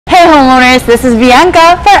listeners, this is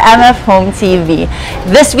Bianca for MF Home TV.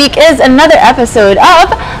 This week is another episode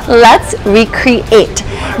of Let's Recreate.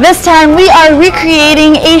 This time we are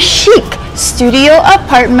recreating a chic studio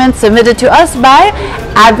apartment submitted to us by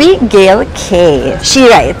Abigail K. She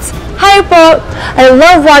writes, "Hi po, I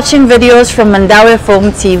love watching videos from Mandaue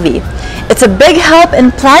Home TV. It's a big help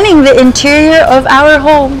in planning the interior of our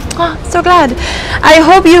home. Oh, so glad. I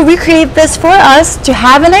hope you recreate this for us to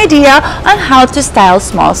have an idea on how to style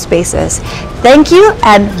small spaces. Thank you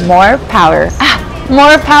and more power."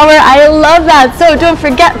 More power, I love that. So don't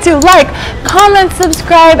forget to like, comment,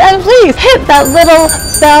 subscribe, and please hit that little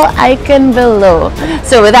bell icon below.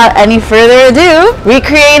 So without any further ado,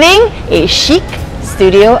 recreating a chic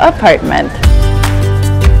studio apartment.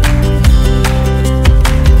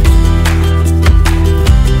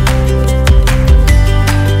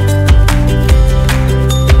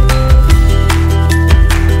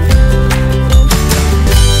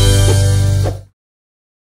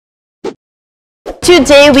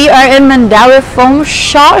 Today we are in Mandaue Foam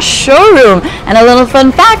Shaw showroom, and a little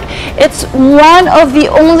fun fact, it's one of the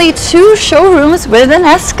only 2 showrooms with an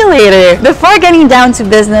escalator. Before getting down to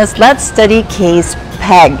business, let's study Kay's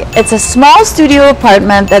Peg. It's a small studio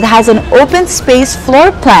apartment that has an open space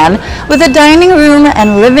floor plan with a dining room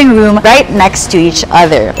and living room right next to each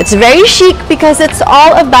other. It's very chic because it's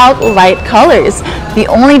all about light colors. The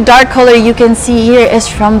only dark color you can see here is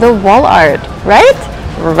from the wall art, right?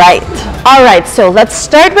 Right. Alright, so let's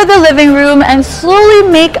start with the living room and slowly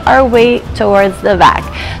make our way towards the back.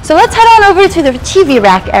 So let's head on over to the TV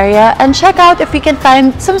rack area and check out if we can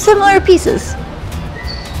find some similar pieces.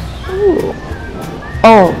 Ooh.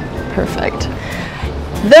 Oh, perfect.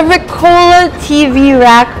 The Ricola TV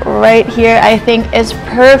rack right here, I think, is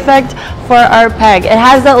perfect for our peg. It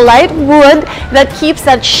has that light wood that keeps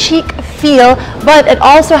that chic feel, but it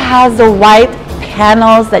also has the white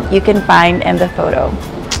panels that you can find in the photo.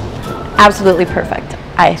 Absolutely perfect,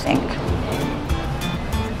 I think.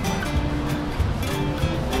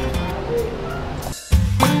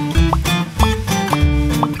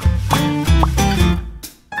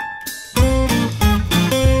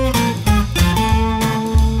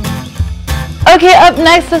 Okay, up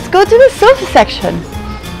next, let's go to the sofa section.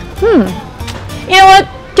 You know what?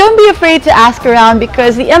 Don't be afraid to ask around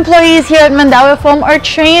because the employees here at Mandaue Foam are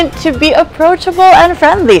trained to be approachable and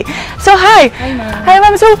friendly. So hi! Hi ma'am. Hi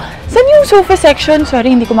ma'am. So, saan yung sofa section? Sorry,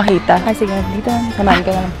 hindi ko makita. Sige, dito. Samahan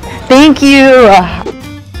ka lang. Thank you!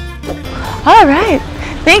 Alright.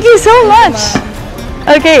 Thank you so much!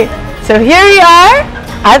 Okay, so here we are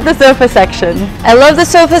at the sofa section. I love the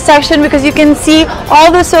sofa section because you can see all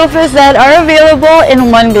the sofas that are available in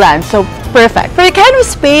one glance. So perfect. For the kind of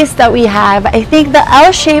space that we have, I think the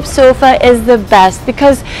L-shaped sofa is the best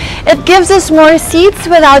because it gives us more seats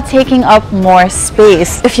without taking up more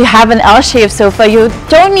space. If you have an L-shaped sofa, you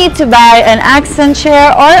don't need to buy an accent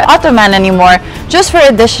chair or ottoman anymore just for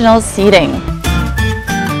additional seating.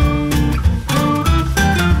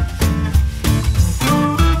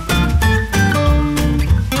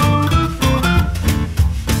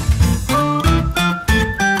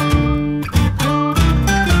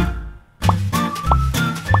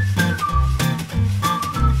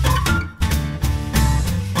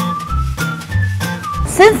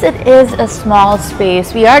 Since it is a small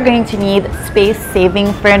space, we are going to need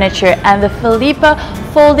space-saving furniture, and the Felipa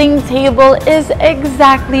folding table is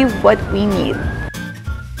exactly what we need.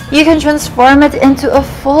 You can transform it into a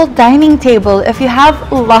full dining table if you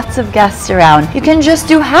have lots of guests around. You can just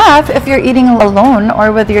do half if you're eating alone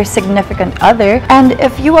or with your significant other, and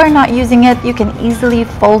if you are not using it, you can easily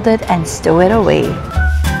fold it and stow it away.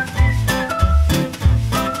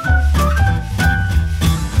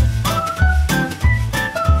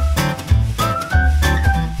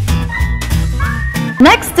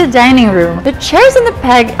 Next, the dining room. The chairs and the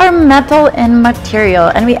peg are metal in material,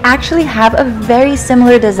 and we actually have a very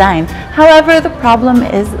similar design. However, the problem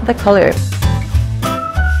is the color.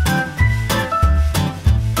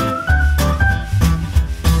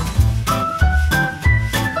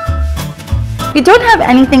 We don't have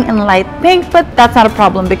anything in light pink, but that's not a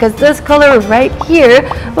problem because this color right here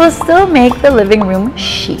will still make the living room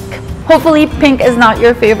chic. Hopefully pink is not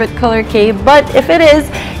your favorite color, Kay, but if it is,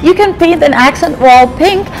 you can paint an accent wall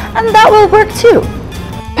pink and that will work too.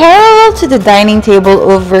 Parallel to the dining table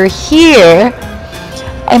over here,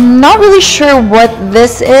 I'm not really sure what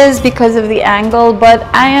this is because of the angle, but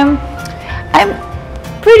I'm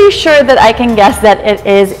pretty sure that I can guess that it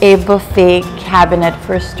is a buffet cabinet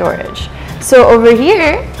for storage. So over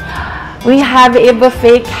here, we have a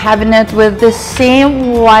buffet cabinet with the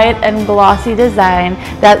same white and glossy design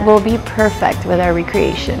that will be perfect with our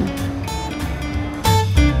recreation.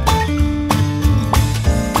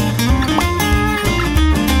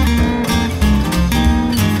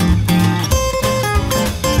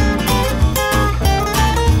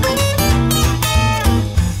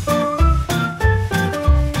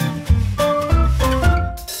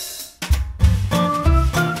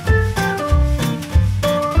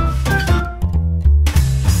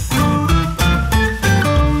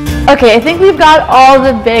 Okay, I think we've got all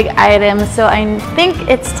the big items, so I think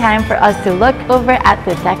it's time for us to look over at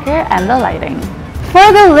the decor and the lighting.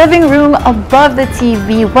 For the living room above the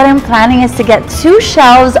TV, what I'm planning is to get 2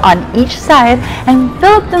 shelves on each side and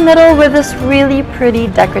fill up the middle with this really pretty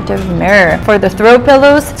decorative mirror. For the throw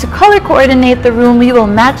pillows, to color coordinate the room, we will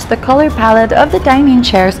match the color palette of the dining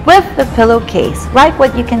chairs with the pillowcase, like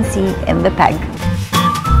what you can see in the peg.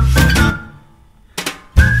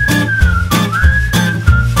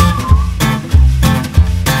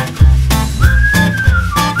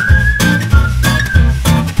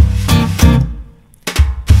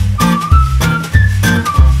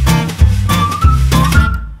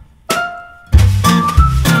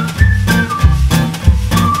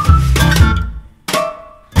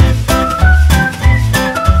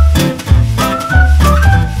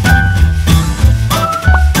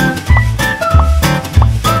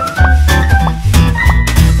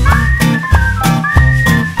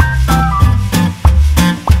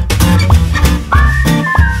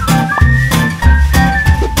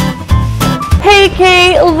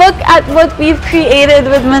 Look at what we've created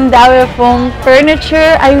with Mandaue foam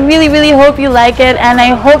furniture. I really hope you like it, and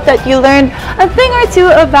I hope that you learned a thing or two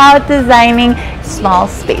about designing small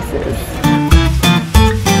spaces.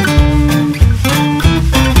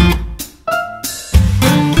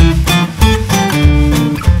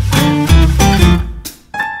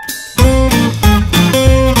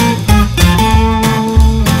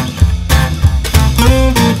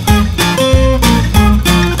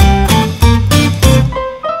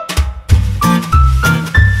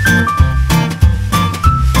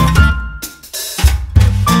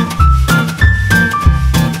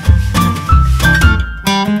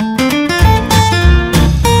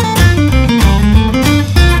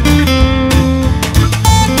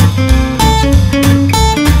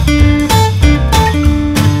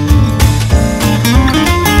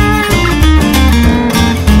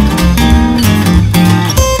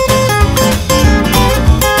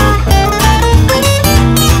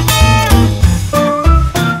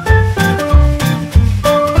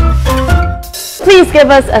 Please give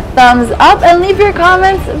us a thumbs up and leave your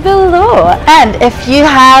comments below. And if you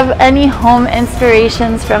have any home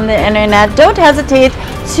inspirations from the internet, don't hesitate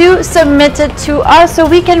to submit it to us so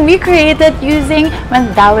we can recreate it using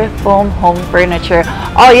Mandaue foam home furniture.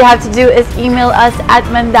 All you have to do is email us at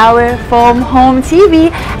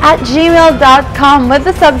mandauefoamhometv@gmail.com with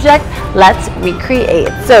the subject, "Let's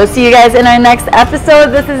Recreate." So see you guys in our next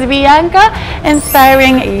episode. This is Bianca,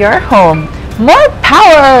 inspiring your home. More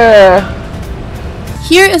power!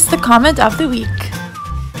 Here is the comment of the week.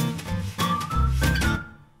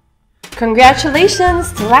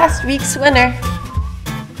 Congratulations to last week's winner.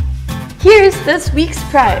 Here's this week's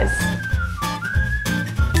prize.